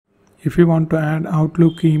If you want to add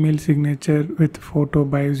Outlook email signature with photo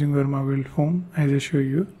by using your mobile phone, I just show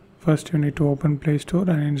you. First you need to open Play Store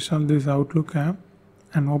and install this Outlook app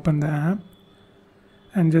and open the app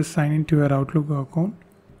and just sign into your Outlook account.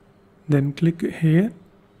 Then click here.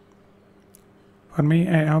 For me,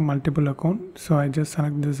 I have multiple accounts, so I just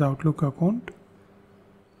select this Outlook account,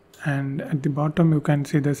 and at the bottom you can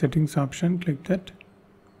see the settings option. Click that.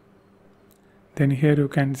 Then here you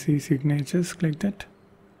can see signatures. Click that.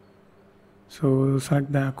 So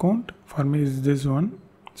select the account. For me is this one,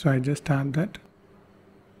 so I just add that.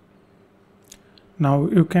 Now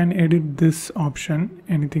you can edit this option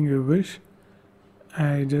anything you wish.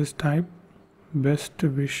 I just type best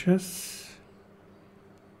wishes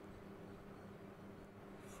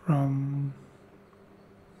from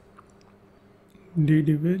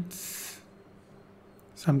DDWids,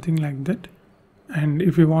 something like that. And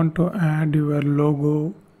if you want to add your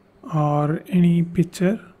logo or any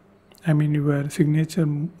picture, I mean your signature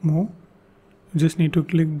move, you just need to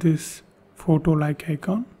click this photo like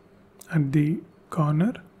icon at the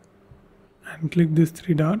corner and click these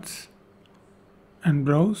 3 dots and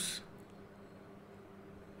browse,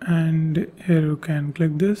 and here you can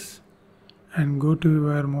click this and go to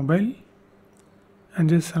your mobile and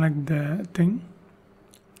just select the thing.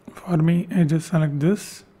 For me, I just select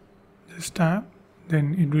this tab,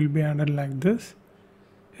 then it will be added like this.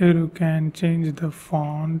 Here you can change the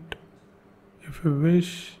font if you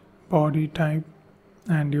wish, body type,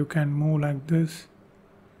 and you can move like this,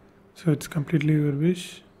 so it's completely your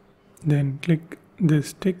wish. Then click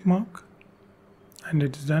this tick mark and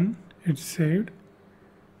it's done, it's saved.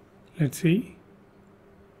 Let's see.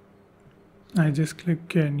 I just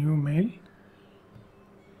click a new mail,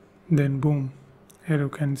 then boom, here you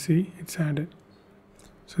can see it's added.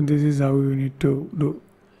 So this is how you need to do.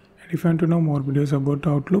 And if you want to know more videos about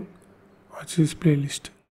Outlook, watch this playlist.